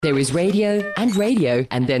There is radio,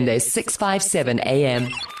 and then there's 657 AM.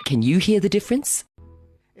 Can you hear the difference?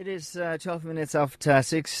 It is 12 minutes after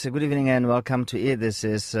 6. Good evening and welcome to it. This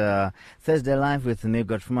is Thursday Live with me,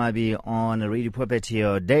 Godfrey on Radio Pulpit,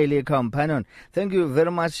 your daily companion. Thank you very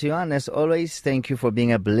much, Johan. As always, thank you for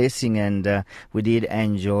being a blessing, and we did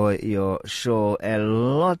enjoy your show a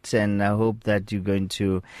lot, and I hope that you're going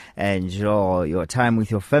to enjoy your time with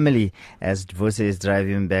your family as Dvose is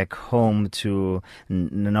driving back home to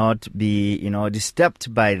not be,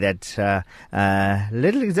 disturbed by that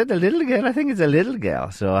is that a little girl? I think it's a little girl.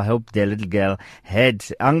 So I hope the little girl had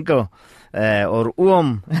uncle or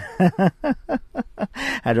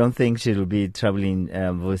I don't think she will be troubling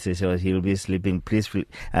voices, so he'll be sleeping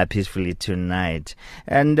peacefully tonight.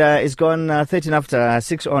 And it's gone 13 after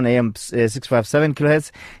 6 on AM 657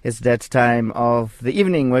 kilohertz. It's that time of the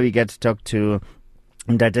evening where we get to talk to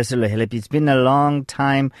it's been a long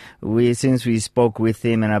time since we spoke with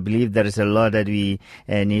him, and I believe there is a lot that we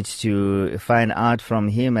need to find out from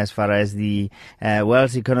him as far as the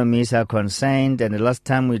world's economies are concerned. And the last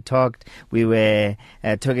time we talked, we were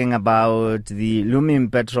talking about the looming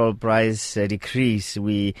petrol price decrease.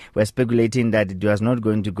 We were speculating that it was not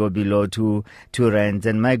going to go below two rands,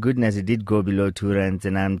 and my goodness, it did go below 2 rands,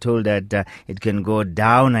 and I'm told that it can go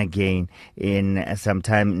down again in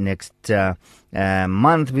sometime next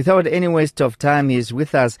month. Without any waste of time, he's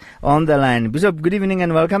with us on the line. Bishop, good evening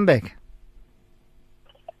and welcome back.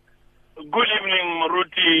 Good evening,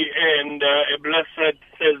 Maruti, and a blessed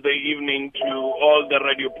Thursday evening to all the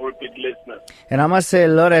Radio Pulpit listeners. And I must say, a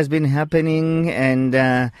lot has been happening, and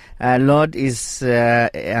a lot is, a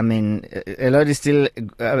lot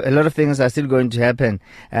of things are still going to happen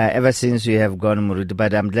ever since you have gone, Maruti.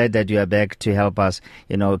 But I'm glad that you are back to help us,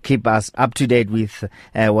 keep us up to date with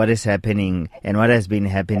what is happening and what has been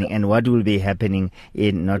happening and what will be happening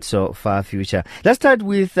in not so far future. Let's start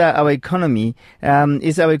with our economy.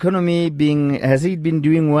 Is our economy has it been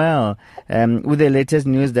doing well? With the latest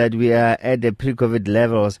news that we are at the pre-COVID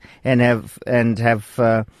levels and have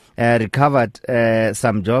recovered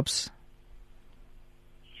some jobs.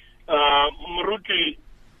 Maruti,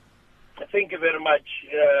 thank you very much.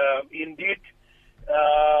 Indeed,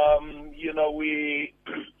 we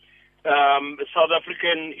South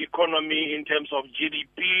African economy in terms of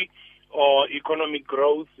GDP or economic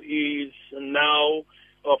growth is now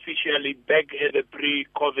officially back at the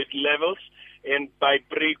pre-COVID levels. And by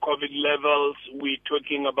pre-COVID levels, we're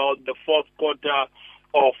talking about the fourth quarter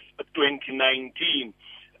of 2019.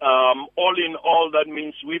 All in all, that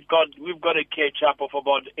means we've got a catch up of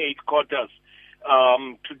about 8 quarters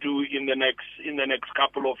to do in the next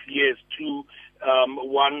couple of years, to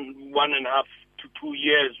 1.5 to 2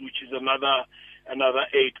 years, which is another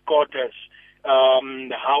 8 quarters.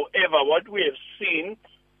 However, what we have seen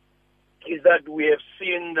is that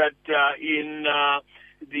in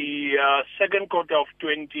the second quarter of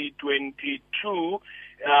 2022,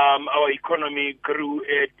 our economy grew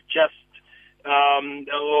at just,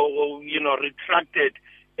 retracted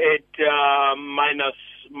at minus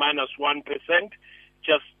 1%,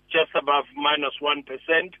 just above minus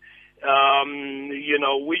 1%,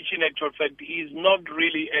 which in actual fact is not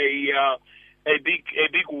really a big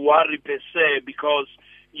worry per se, because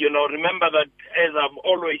remember that, as I've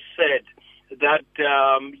always said, that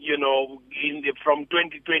from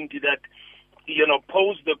 2020, that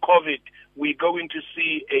post the COVID, we're going to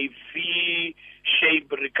see a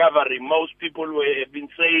V-shaped recovery. Most people have been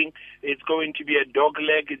saying it's going to be a dog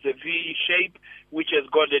leg. It's a V shape, which has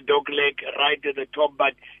got a dog leg right at the top,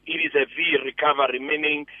 but it is a V recovery,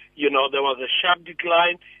 meaning there was a sharp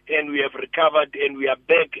decline, and we have recovered, and we are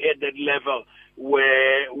back at that level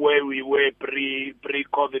where we were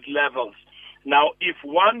pre-COVID levels. Now, if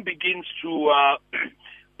one begins to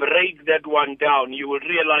break that one down, you will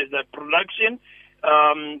realize that production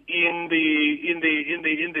in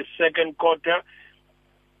the second quarter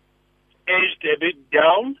edged a bit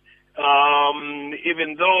down,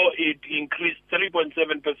 even though it increased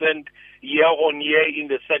 3.7% year on year in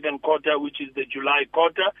the second quarter, which is the July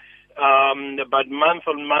quarter, but month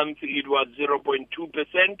on month it was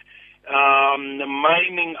 0.2%. The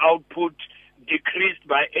mining output decreased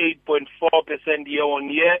by 8.4% year on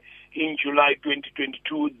year in July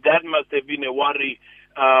 2022. That must have been a worry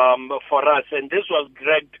for us, and this was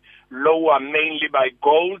dragged lower mainly by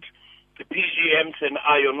gold, the PGMs and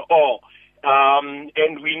iron ore.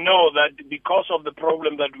 And we know that because of the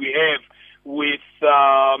problem that we have with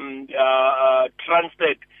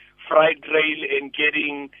Transnet freight rail and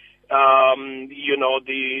getting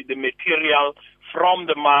the material from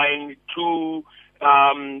the mine to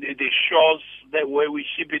the shores where we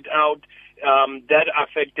ship it out, that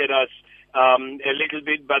affected us a little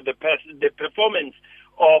bit, but the performance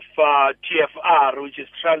of TFR, which is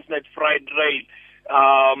Transnet Freight Rail,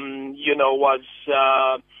 was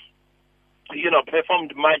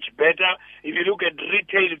performed much better. If you look at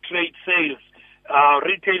retail trade sales,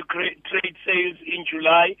 trade sales in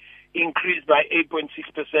July increased by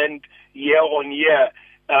 8.6% year on year.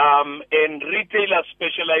 And retailers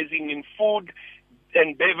specializing in food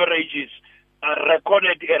and beverages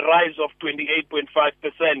recorded a rise of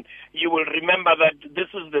 28.5%. You will remember that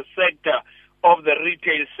this is the sector of the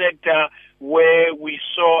retail sector where we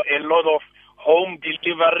saw a lot of home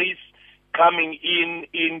deliveries coming in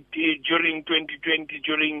during 2020,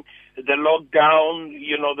 during the lockdown,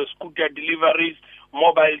 the scooter deliveries,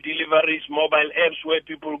 mobile apps where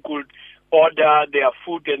people could order their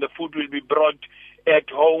food and the food will be brought at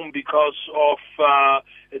home because of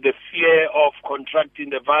the fear of contracting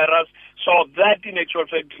the virus. So that in actual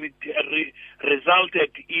fact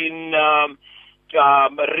resulted in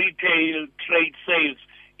retail trade sales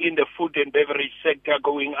in the food and beverage sector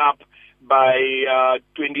going up by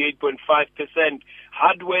 28.5%.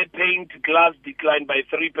 Hardware, paint, glass declined by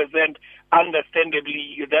 3%.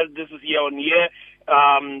 Understandably, this is year on year,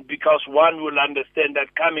 because one will understand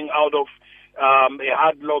that coming out of a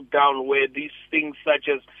hard lockdown where these things such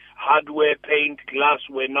as hardware, paint, glass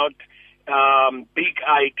were not big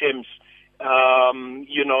items,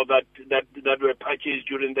 that were purchased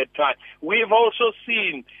during that time. We've also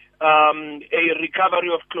seen a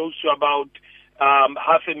recovery of close to about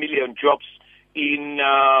 500,000 jobs in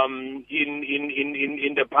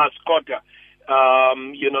the past quarter.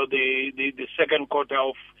 The second quarter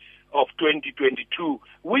of 2022,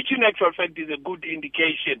 which in actual fact is a good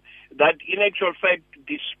indication that in actual fact,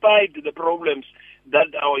 despite the problems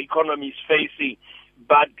that our economy is facing,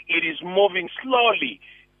 but it is moving slowly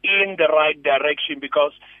in the right direction,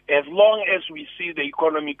 because as long as we see the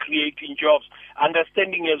economy creating jobs,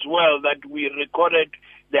 understanding as well that we recorded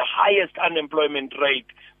the highest unemployment rate,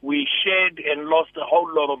 we shared and lost a whole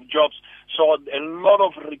lot of jobs. So a lot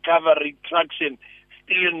of recovery traction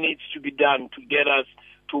still needs to be done to get us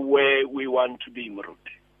to where we want to be,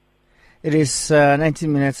 Maruti. It is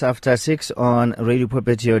 19 minutes after 6 on Radio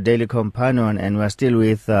Pulpit, your daily companion, and we're still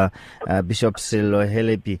with Bishop Sello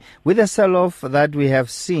Halepi. With the sell-off that we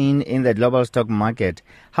have seen in the global stock market,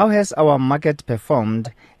 how has our market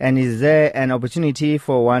performed, and is there an opportunity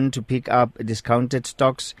for one to pick up discounted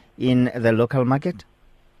stocks in the local market?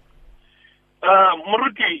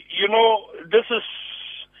 Maruti, this is...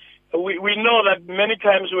 We know that many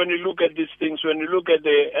times when you look at these things, when you look at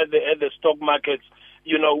the stock markets,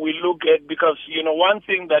 we look at, because, one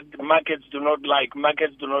thing that markets do not like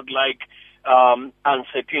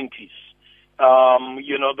uncertainties.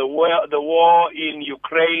 The war in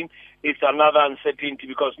Ukraine is another uncertainty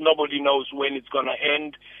because nobody knows when it's going to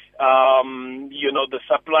end. The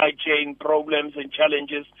supply chain problems and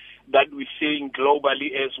challenges that we're seeing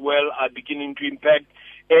globally as well are beginning to impact.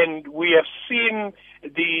 And we have seen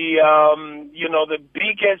the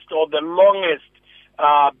biggest or the longest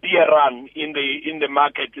bear run in the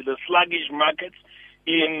market, the sluggish markets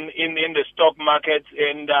in the stock markets.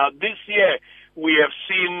 And this year we have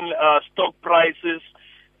seen stock prices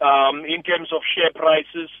in terms of share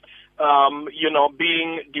prices,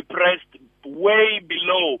 being depressed way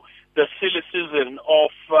below the silly season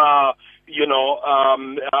of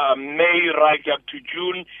May right up to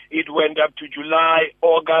June. It went up to July,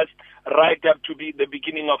 August, right up to the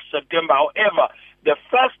beginning of September. However, the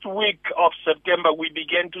first week of September, we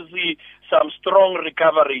began to see some strong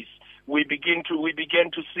recoveries. We began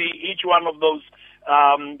to see each one of those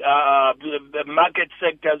the market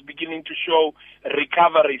sectors beginning to show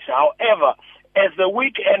recoveries. However, as the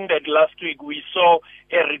week ended last week, we saw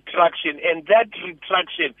a retraction, and that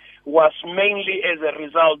retraction was mainly as a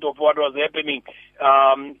result of what was happening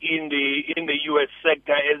in the U.S.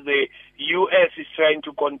 sector, as the U.S. is trying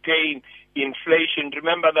to contain inflation.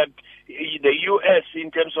 Remember that the U.S.,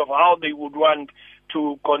 in terms of how they would want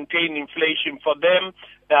to contain inflation, for them,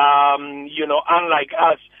 unlike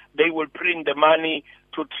us, they will print the money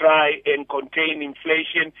to try and contain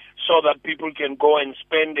inflation so that people can go and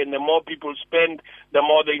spend, and the more people spend, the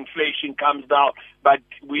more the inflation comes down. But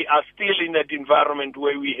we are still in that environment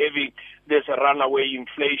where we're having this runaway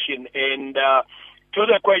inflation. And to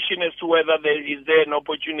the question as to whether there is an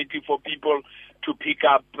opportunity for people to pick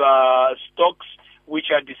up stocks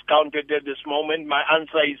which are discounted at this moment, my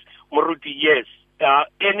answer is, Maruti, yes.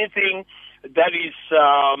 Anything that is,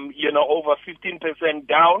 over 15%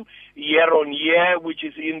 down year on year, which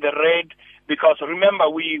is in the red, because remember,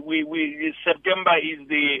 September is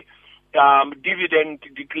the dividend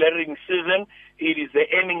declaring season. It is the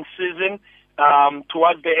earnings season.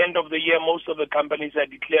 Towards the end of the year, most of the companies are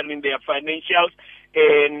declaring their financials,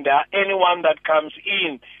 and anyone that comes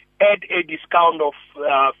in at a discount of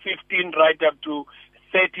 15 right up to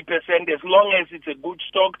 30%, as long as it's a good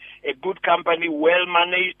stock, a good company, well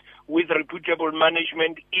managed, with reputable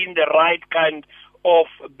management in the right kind of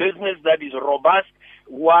business that is robust,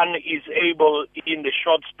 one is able in the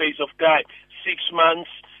short space of time, 6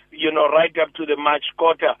 months, right up to the March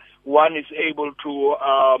quarter, one is able to,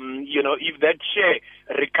 if that share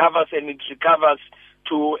recovers and it recovers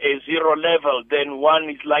to a zero level, then one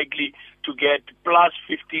is likely to get plus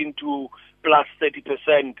 15 to plus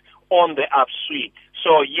 30% on the upswing.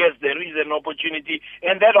 So yes, there is an opportunity,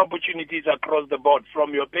 and that opportunity is across the board,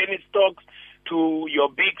 from your penny stocks to your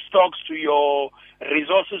big stocks to your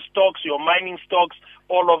resources stocks, your mining stocks.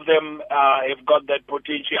 All of them have got that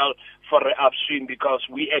potential for an upswing, because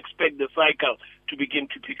we expect the cycle to begin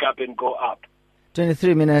to pick up and go up.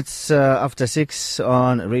 23 minutes after 6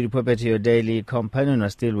 on Radio Pulpit, your daily companion. We're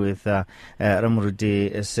still with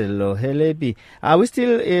Ramoruti Selohelebi. Are we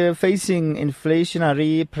still facing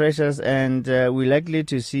inflationary pressures, and we likely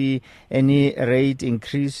to see any rate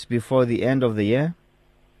increase before the end of the year?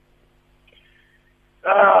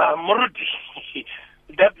 Moruti,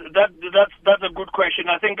 that's a good question.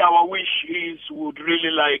 I think our wish would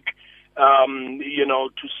really like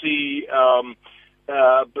to see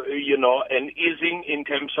an easing in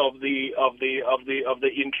terms of the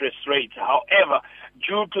interest rates. However,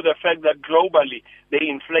 due to the fact that globally the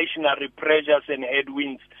inflationary pressures and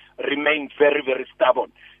headwinds remain very, very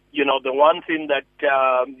stubborn, the one thing that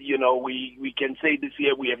we can say this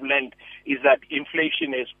year we have learned is that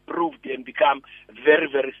inflation has proved and become very,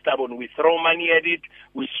 very stubborn. We throw money at it,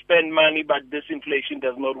 we spend money, but this inflation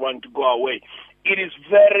does not want to go away. It is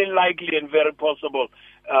very likely and very possible,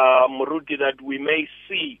 Moruti, that we may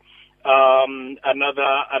see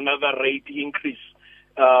another rate increase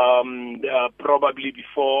probably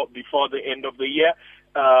before the end of the year.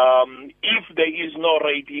 If there is no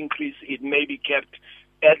rate increase, it may be kept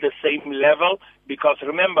at the same level, because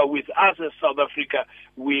remember, with us as South Africa,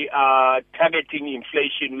 we are targeting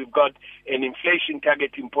inflation. We've got an inflation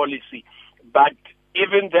targeting policy, but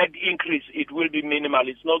even that increase, it will be minimal.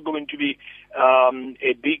 It's not going to be a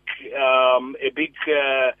big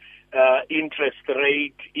interest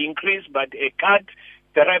rate increase, but a cut,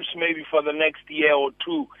 perhaps maybe for the next year or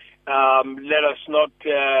two. Let us not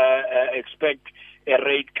expect a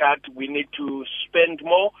rate cut. We need to spend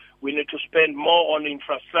more. We need to spend more on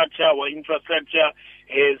infrastructure. Our infrastructure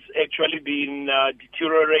has actually been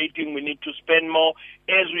deteriorating. We need to spend more.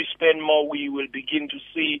 As we spend more, we will begin to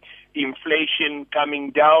see inflation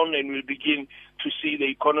coming down, and we'll begin to see the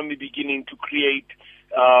economy beginning to create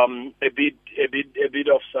a bit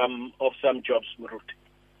of some jobs, Moruti.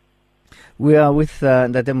 We are with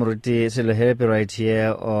Ndate Moruti Selohelebi right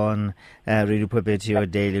here on Radio Pulpit, your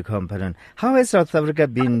daily companion. How has South Africa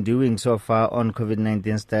been doing so far on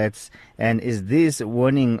COVID-19 stats, and is this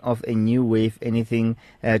warning of a new wave anything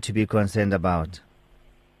to be concerned about?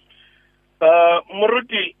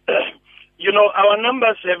 Moruti, our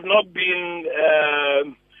numbers have not been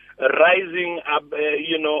rising up,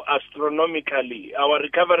 astronomically. Our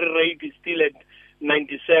recovery rate is still at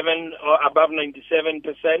 97 or above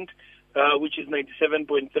 97%. Which is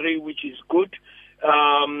 97.3, which is good.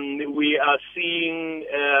 We are seeing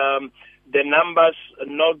the numbers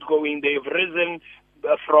not going. They've risen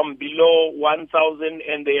from below 1,000,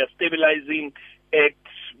 and they are stabilizing at,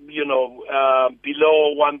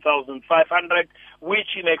 below 1,500,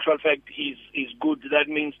 which in actual fact is good. That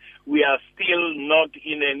means we are still not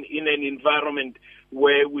in an environment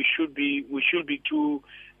where we should be too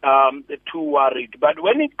worried. But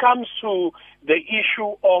when it comes to the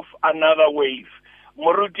issue of another wave,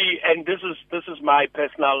 Moruti, and this is my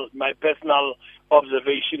personal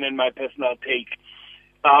observation and my personal take,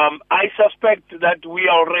 I suspect that we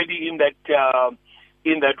are already in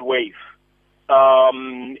that wave,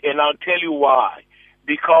 and I'll tell you why.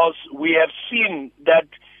 Because we have seen that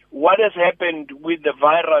what has happened with the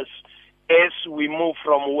virus as we move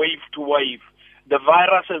from wave to wave, the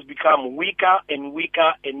virus has become weaker and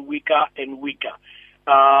weaker and weaker and weaker.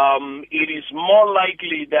 It is more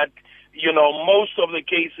likely that, most of the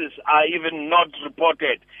cases are even not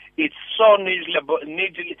reported. It's so negligible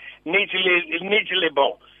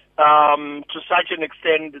to such an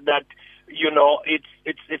extent that,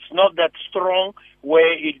 it's not that strong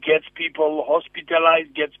where it gets people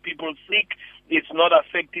hospitalized, gets people sick. It's not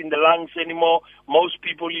affecting the lungs anymore. Most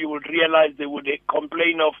people, you would realize, they would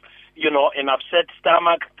complain of, an upset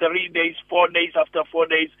stomach 3 days, 4 days. After 4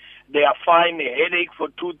 days, they are fine. A headache for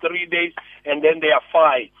 2-3 days, and then they are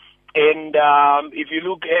fine. And if you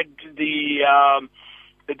look at the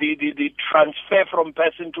transfer from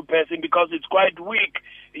person to person, because it's quite weak,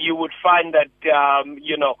 you would find that,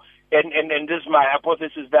 and this is my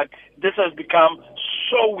hypothesis, that this has become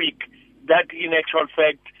so weak that in actual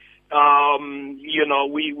fact, we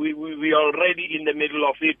are already in the middle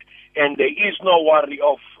of it, and there is no worry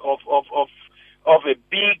of a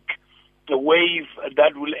big wave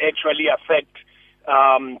that will actually affect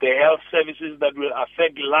the health services, that will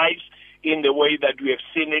affect lives in the way that we have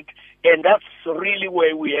seen it. And that's really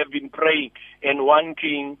where we have been praying and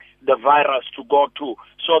wanting the virus to go to.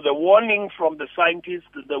 So the warning from the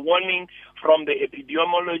scientists, the warning from the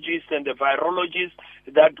epidemiologists and the virologists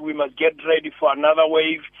that we must get ready for another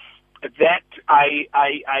wave, that I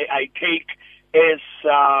take as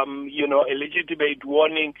a legitimate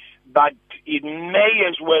warning, but it may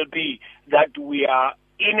as well be that we are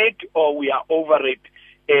in it or we are over it.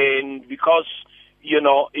 And because,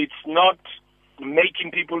 it's not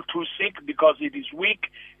making people too sick because it is weak.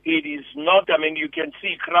 It is not, you can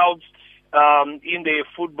see crowds in the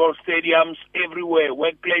football stadiums everywhere,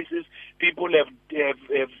 workplaces. People have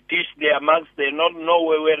dished their masks. They're not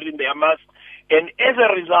nowhere wearing their masks. And as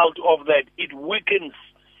a result of that, it weakens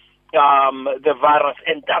the virus,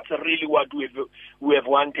 and that's really what we have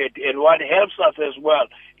wanted. And what helps us as well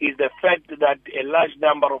is the fact that a large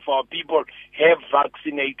number of our people have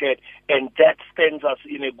vaccinated, and that stands us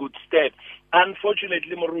in a good stead.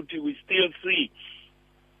 Unfortunately, Moruti, we still see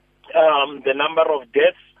the number of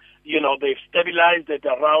deaths. They've stabilized at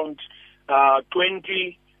around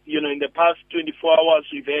 20. In the past 24 hours,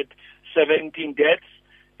 we've had 17 deaths.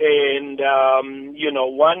 And,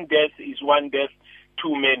 one death is one death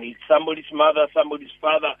too many. Somebody's mother, somebody's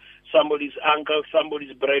father, somebody's uncle,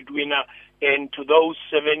 somebody's breadwinner. And to those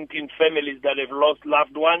 17 families that have lost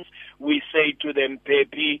loved ones, we say to them,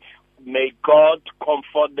 Pepe, may God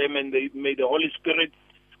comfort them, and may the Holy Spirit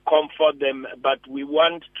comfort them. But we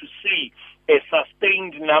want to see a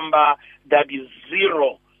sustained number that is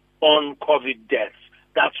zero on COVID deaths.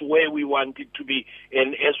 That's where we want it to be.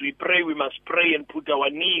 And as we pray, we must pray and put our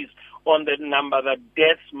knees on that number, that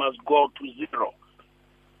deaths must go to zero.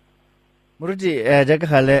 Moruti,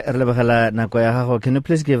 can you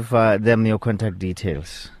please give them your contact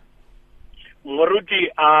details? Moruti,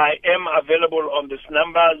 I am available on this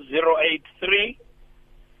number, 083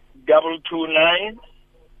 229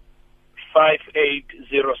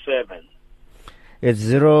 5807. It's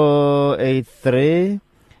 083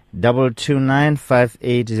 229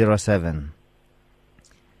 5807.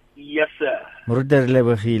 Yes, sir.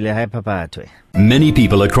 Many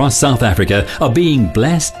people across South Africa are being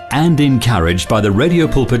blessed and encouraged by the Radio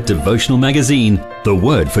Pulpit devotional magazine, The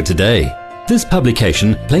Word for Today. This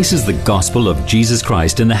publication places the gospel of Jesus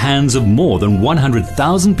Christ in the hands of more than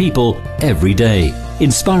 100,000 people every day,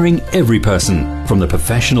 inspiring every person, from the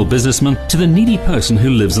professional businessman to the needy person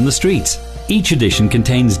who lives on the streets. Each edition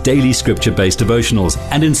contains daily scripture-based devotionals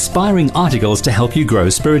and inspiring articles to help you grow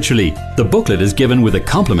spiritually. The booklet is given with the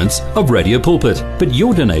compliments of Radio Pulpit, but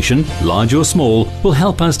your donation, large or small, will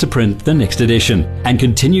help us to print the next edition and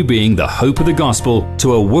continue being the hope of the gospel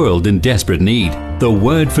to a world in desperate need. The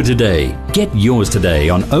Word for Today. Get yours today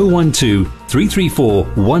on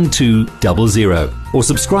 012-334-1200 or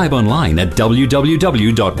subscribe online at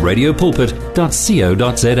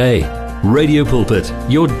www.radiopulpit.co.za. Radio Pulpit,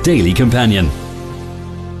 your daily companion.